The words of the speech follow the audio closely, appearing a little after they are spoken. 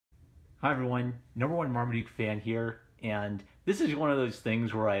Hi everyone, number one Marmaduke fan here, and this is one of those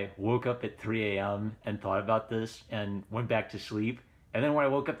things where I woke up at 3 a.m. and thought about this and went back to sleep, and then when I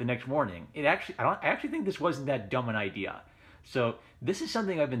woke up the next morning, I actually think this wasn't that dumb an idea. So this is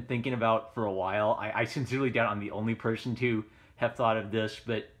something I've been thinking about for a while. I sincerely doubt I'm the only person to have thought of this,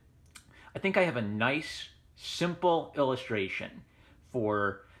 but I think I have a nice, simple illustration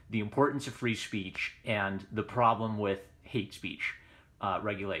for the importance of free speech and the problem with hate speech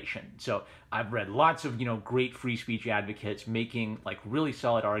regulation. So I've read lots of great free speech advocates making like really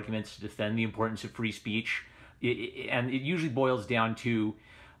solid arguments to defend the importance of free speech, and it usually boils down to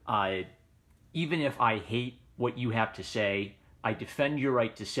even if I hate what you have to say, I defend your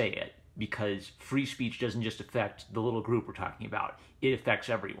right to say it because free speech doesn't just affect the little group we're talking about; it affects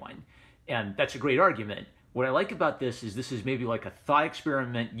everyone, and that's a great argument. What I like about this is maybe like a thought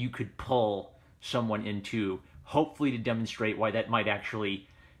experiment you could pull someone into, hopefully to demonstrate why that might actually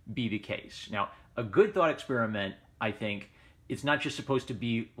be the case. Now, a good thought experiment, I think, it's not just supposed to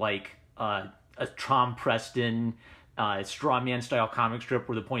be like a Tom Preston straw man style comic strip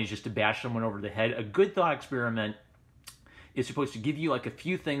where the point is just to bash someone over the head. A good thought experiment is supposed to give you like a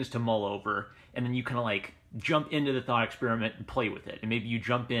few things to mull over, and then you kind of like jump into the thought experiment and play with it. And maybe you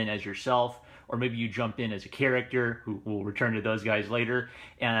jump in as yourself, or maybe you jump in as a character, who will return to those guys later.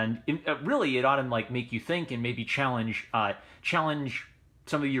 And really, it ought to like make you think and maybe challenge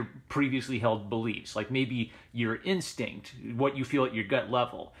some of your previously held beliefs. Like maybe your instinct, what you feel at your gut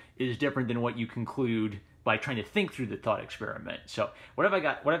level, is different than what you conclude by trying to think through the thought experiment. So what I've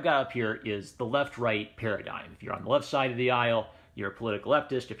got up here is the left-right paradigm. If you're on the left side of the aisle, you're a political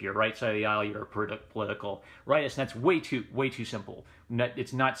leftist. If you're right side of the aisle, you're a political rightist. And that's way too simple.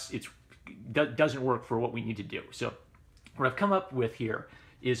 Doesn't work for what we need to do. So what I've come up with here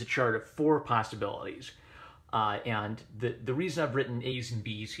is a chart of four possibilities. And the reason I've written A's and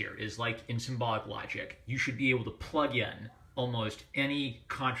B's here is, like in symbolic logic, you should be able to plug in almost any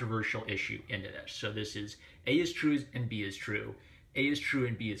controversial issue into this. So this is A is true and B is true. A is true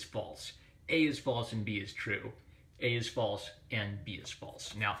and B is false. A is false and B is true. A is false and B is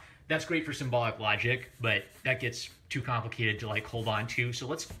false. Now, that's great for symbolic logic, but that gets too complicated to like hold on to. So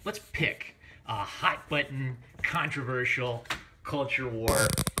let's pick a hot button, controversial culture war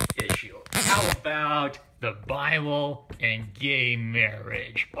issue. How about the Bible and gay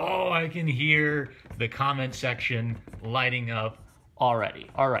marriage? Oh, I can hear the comment section lighting up already.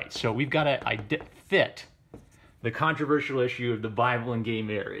 All right, so we've got to fit the controversial issue of the Bible and gay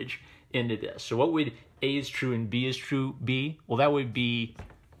marriage into this. So what would A is true and B is true be? Well, that would be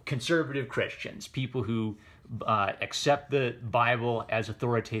conservative Christians, people who accept the Bible as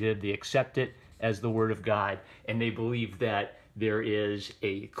authoritative, they accept it as the Word of God, and they believe that there is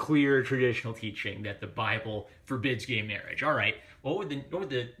a clear traditional teaching that the Bible forbids gay marriage. All right, what would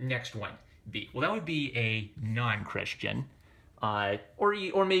the next one be? Well, that would be a non-Christian,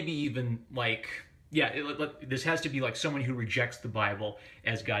 or maybe even like, this has to be like someone who rejects the Bible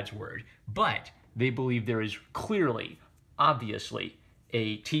as God's Word, but they believe there is clearly, obviously,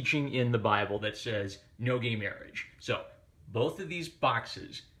 a teaching in the Bible that says no gay marriage. So both of these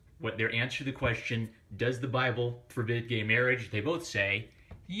boxes, what their answer to the question, does the Bible forbid gay marriage? They both say,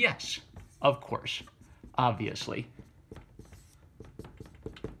 yes, of course, obviously.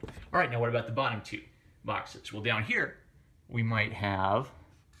 All right, now what about the bottom two boxes? Well, down here, we might have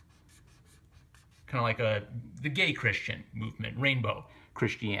kind of like the gay Christian movement, rainbow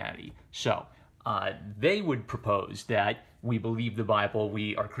Christianity. So they would propose that we believe the Bible,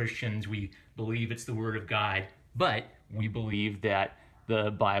 we are Christians, we believe it's the Word of God, but we believe that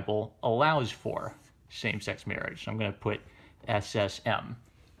the Bible allows for same-sex marriage. So I'm going to put SSM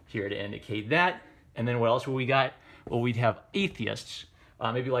here to indicate that. And then what else will we got? Well, we'd have atheists,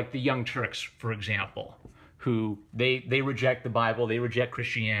 maybe like the Young Turks, for example, who they reject the Bible, they reject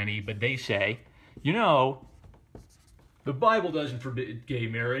Christianity, but they say, the Bible doesn't forbid gay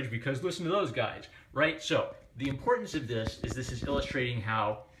marriage because listen to those guys, right? So the importance of this is illustrating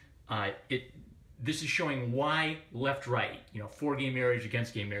how this is showing why left-right, for gay marriage,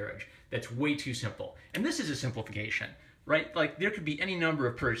 against gay marriage. That's way too simple. And this is a simplification, right? Like there could be any number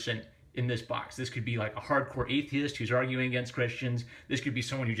of person in this box. This could be like a hardcore atheist who's arguing against Christians. This could be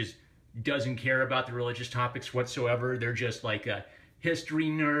someone who just doesn't care about the religious topics whatsoever. They're just like a history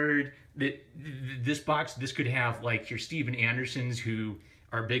nerd. This could have like your Steven Andersons who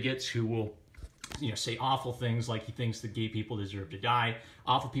are bigots who will say awful things like he thinks that gay people deserve to die,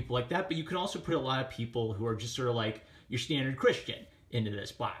 awful people like that. But you could also put a lot of people who are just sort of like your standard Christian into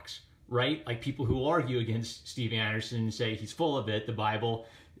this box, right? Like people who argue against Steve Anderson and say he's full of it, the Bible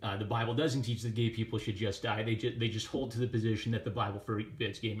the Bible doesn't teach that gay people should just die. They just hold to the position that the Bible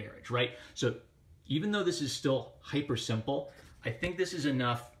forbids gay marriage, right? So even though this is still hyper simple, I think this is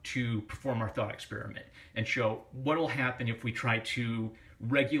enough to perform our thought experiment and show what will happen if we try to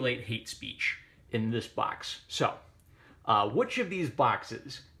regulate hate speech in this box. So which of these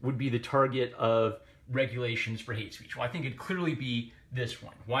boxes would be the target of regulations for hate speech? Well, I think it'd clearly be this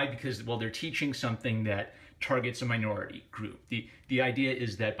one. Why? Because, well, they're teaching something that targets a minority group. The idea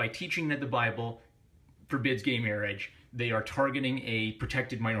is that by teaching that the Bible forbids gay marriage, they are targeting a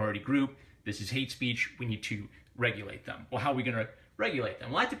protected minority group. This is hate speech. We need to regulate them. Well, how are we going to regulate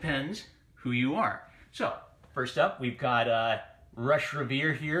them? Well, that depends who you are. So, first up, we've got Rush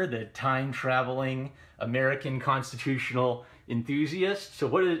Revere here, the time-traveling American constitutional enthusiast. So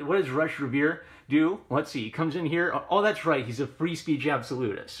what does Rush Revere do? Let's see, he comes in here. Oh, that's right, he's a free speech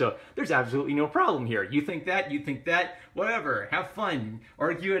absolutist. So there's absolutely no problem here. You think that, whatever, have fun,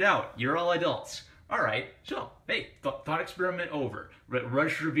 argue it out. You're all adults. All right, so, hey, thought experiment over.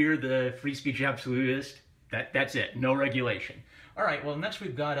 Rush Revere, the free speech absolutist, that's it, no regulation. All right, well, next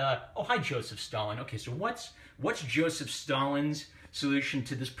we've got, oh, hi, Joseph Stalin. Okay, so what's Joseph Stalin's solution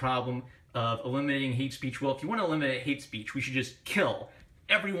to this problem of eliminating hate speech? Well, if you want to eliminate hate speech, we should just kill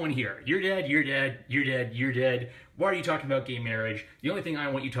everyone here. You're dead, you're dead, you're dead, you're dead. Why are you talking about gay marriage? The only thing I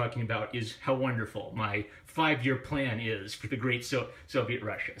want you talking about is how wonderful my 5-year plan is for the great Soviet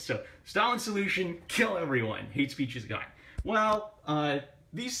Russia. So, Stalin's solution, kill everyone. Hate speech is gone. Well,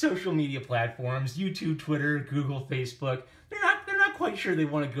 these social media platforms, YouTube, Twitter, Google, Facebook, they're not quite sure they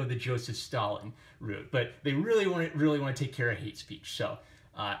want to go the Joseph Stalin route, but they really want to take care of hate speech. So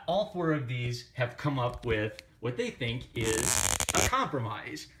all 4 of these have come up with what they think is a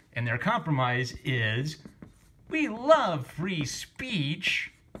compromise, and their compromise is: we love free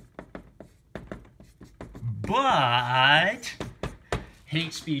speech, but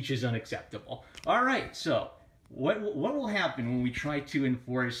hate speech is unacceptable. All right, so what will happen when we try to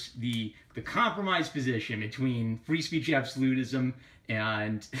enforce the compromise position between free speech absolutism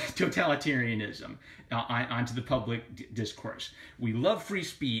and totalitarianism onto the public discourse? We love free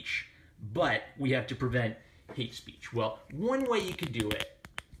speech, but we have to prevent hate speech. Well, one way you could do it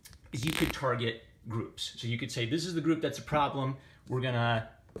is you could target groups. So you could say, this is the group that's a problem. We're going to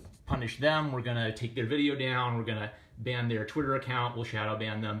punish them. We're going to take their video down. We're going to ban their Twitter account. We'll shadow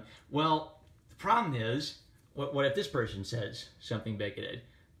ban them. Well, the problem is, what if this person says something bigoted?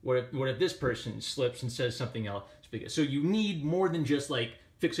 What if this person slips and says something else bigoted? So you need more than just like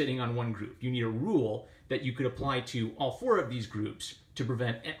fixating on one group. You need a rule that you could apply to all 4 of these groups to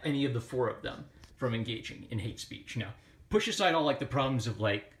prevent any of the 4 of them from engaging in hate speech. Now, push aside all like the problems of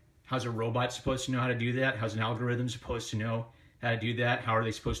like, how's a robot supposed to know how to do that? How's an algorithm supposed to know how to do that? How are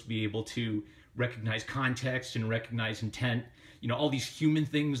they supposed to be able to recognize context and recognize intent? You know, all these human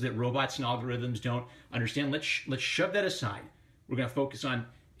things that robots and algorithms don't understand. Let's shove that aside. We're going to focus on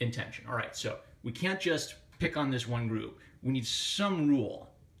intention. All right, so we can't just pick on this one group. We need some rule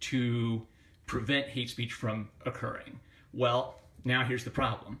to prevent hate speech from occurring. Well, now here's the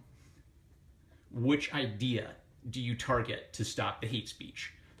problem. Which idea do you target to stop the hate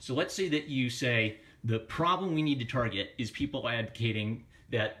speech? So let's say that you say the problem we need to target is people advocating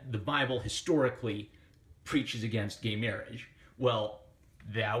that the Bible historically preaches against gay marriage. Well,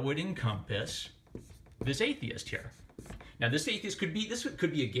 that would encompass this atheist here. Now, this atheist could be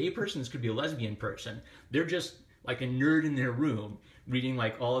a gay person, this could be a lesbian person. They're just like a nerd in their room reading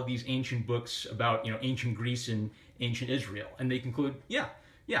like all of these ancient books about, you know, ancient Greece and ancient Israel. And they conclude,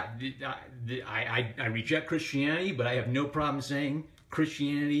 I reject Christianity, but I have no problem saying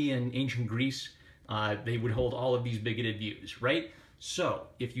Christianity and ancient Greece, they would hold all of these bigoted views, right? So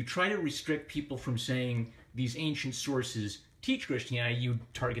if you try to restrict people from saying these ancient sources teach Christianity, you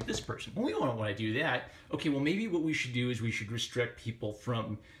target this person. Well, we don't want to do that. Okay, well, maybe what we should do is we should restrict people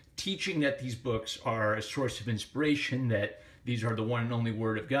from teaching that these books are a source of inspiration, that these are the one and only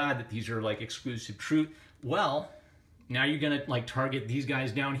Word of God, that these are like exclusive truth. Well, now you're going to like target these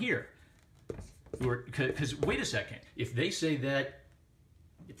guys down here. Because wait a second, if they say that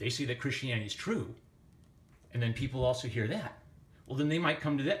Christianity is true, and then people also hear that, well, then they might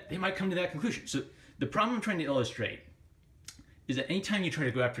come to that conclusion. So the problem I'm trying to illustrate is that anytime you try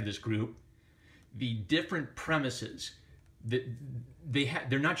to go after this group, the different premises that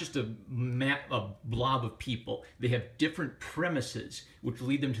they're not just a blob of people. They have different premises which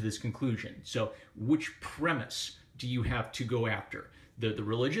lead them to this conclusion. So which premise do you have to go after? The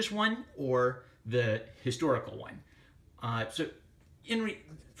religious one or the historical one?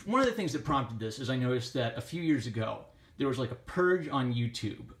 One of the things that prompted this is I noticed that a few years ago, there was like a purge on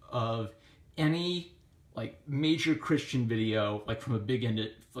YouTube of any like major Christian video, like from a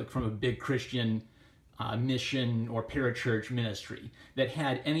big Christian mission or parachurch ministry that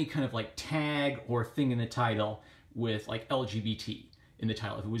had any kind of like tag or thing in the title with like LGBT in the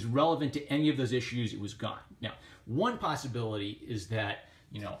title. If it was relevant to any of those issues, it was gone. Now, one possibility is that,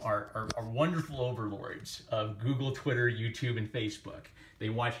 you know, our wonderful overlords of Google, Twitter, YouTube, and Facebook, they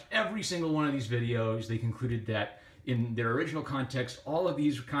watched every single one of these videos. They concluded that in their original context, all of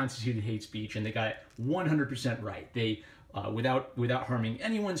these constituted hate speech, and they got it 100% right. They, without harming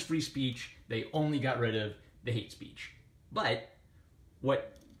anyone's free speech, they only got rid of the hate speech. But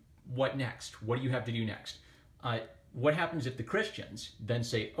what next? What do you have to do next? What happens if the Christians then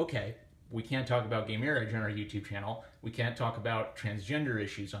say, okay, we can't talk about gay marriage on our YouTube channel. We can't talk about transgender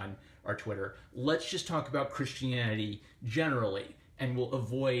issues on our Twitter. Let's just talk about Christianity generally, and we'll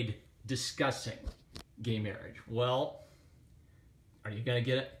avoid discussing gay marriage. Well, are you gonna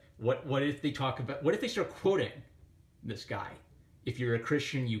get it? What if they talk about, what if they start quoting this guy? If you're a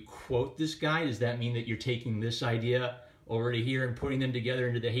Christian, you quote this guy, does that mean that you're taking this idea over to here and putting them together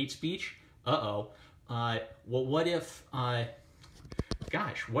into the hate speech? Uh-oh. Well, what if,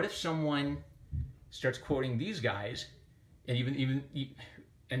 what if someone starts quoting these guys, and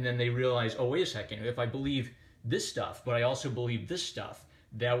and then they realize, oh, wait a second, if I believe this stuff, but I also believe this stuff,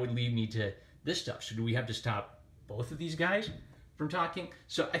 that would lead me to this stuff. So do we have to stop both of these guys from talking?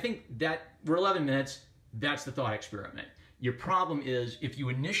 So I think that we're 11 minutes. That's the thought experiment. Your problem is if you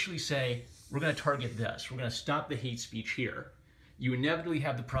initially say, we're going to target this, we're going to stop the hate speech here, you inevitably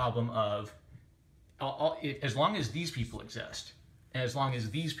have the problem of, as long as these people exist, and as long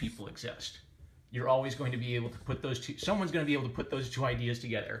as these people exist, you're always going to be able to put those two, someone's going to be able to put those two ideas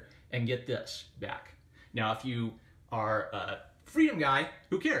together and get this back. Now, if you are a freedom guy,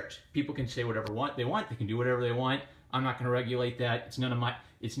 who cares? People can say whatever they want. They can do whatever they want. I'm not going to regulate that. It's none of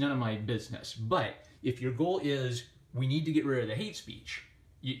my business. But if your goal is, we need to get rid of the hate speech,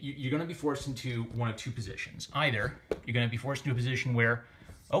 you're going to be forced into one of two positions. Either you're going to be forced into a position where,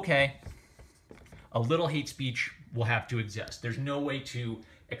 okay, a little hate speech will have to exist. There's no way to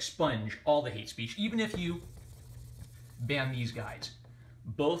expunge all the hate speech, even if you ban these guys.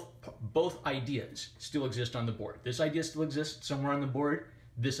 Both ideas still exist on the board. This idea still exists somewhere on the board.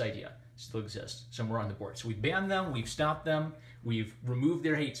 This idea still exists somewhere on the board. So we've banned them, we've stopped them, we've removed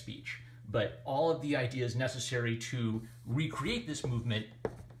their hate speech, but all of the ideas necessary to recreate this movement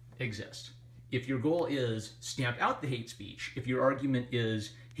exist. If your goal is stamp out the hate speech, if your argument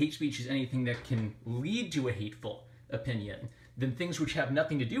is hate speech is anything that can lead to a hateful opinion, then things which have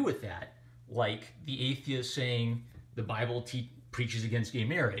nothing to do with that, like the atheist saying the Bible preaches against gay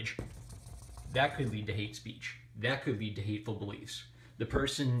marriage, that could lead to hate speech. That could lead to hateful beliefs. The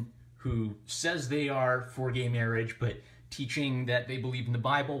person who says they are for gay marriage but teaching that they believe in the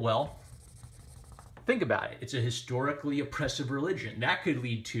Bible, well, think about it. It's a historically oppressive religion. That could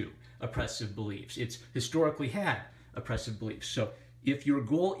lead to oppressive beliefs. It's historically had oppressive beliefs. So if your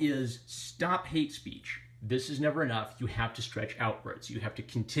goal is stop hate speech, this is never enough. You have to stretch outwards. You have to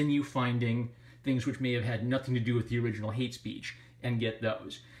continue finding things which may have had nothing to do with the original hate speech and get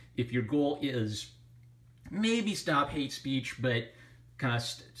those. If your goal is maybe stop hate speech, but kind of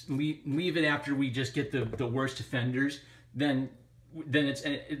leave it after we just get the worst offenders, then it's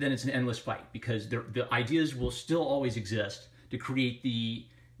an endless fight, because the ideas will still always exist to create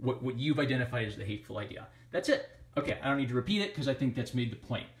what you've identified as the hateful idea. That's it. Okay, I don't need to repeat it because I think that's made the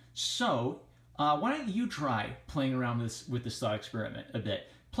point. So why don't you try playing around with this thought experiment a bit?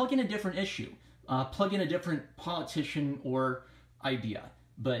 Plug in a different issue. Plug in a different politician or idea.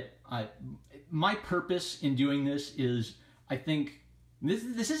 But my purpose in doing this is, I think,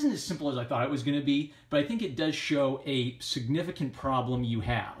 this isn't as simple as I thought it was going to be, but I think it does show a significant problem you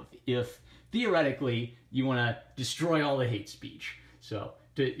have if, theoretically, you want to destroy all the hate speech. So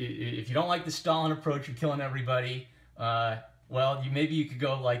if you don't like the Stalin approach of killing everybody, well, maybe you could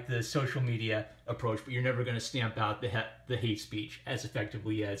go like the social media approach, but you're never going to stamp out the hate speech as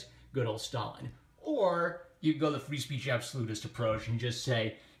effectively as good old Stalin. Or you go the free speech absolutist approach and just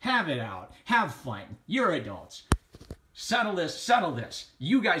say, have it out, have fun, you're adults. Settle this.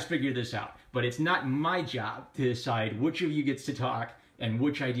 You guys figure this out. But it's not my job to decide which of you gets to talk and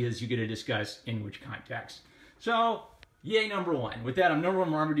which ideas you get to discuss in which context. So, yay, number one. With that, I'm number one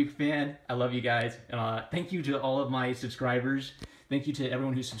Marmaduke fan. I love you guys. Thank you to all of my subscribers. Thank you to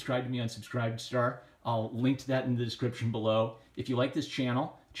everyone who subscribed to me on Subscribestar. I'll link to that in the description below. If you like this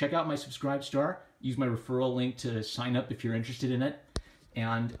channel, check out my Subscribestar. Use my referral link to sign up if you're interested in it.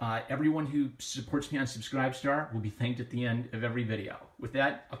 And everyone who supports me on Subscribestar will be thanked at the end of every video. With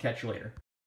that, I'll catch you later.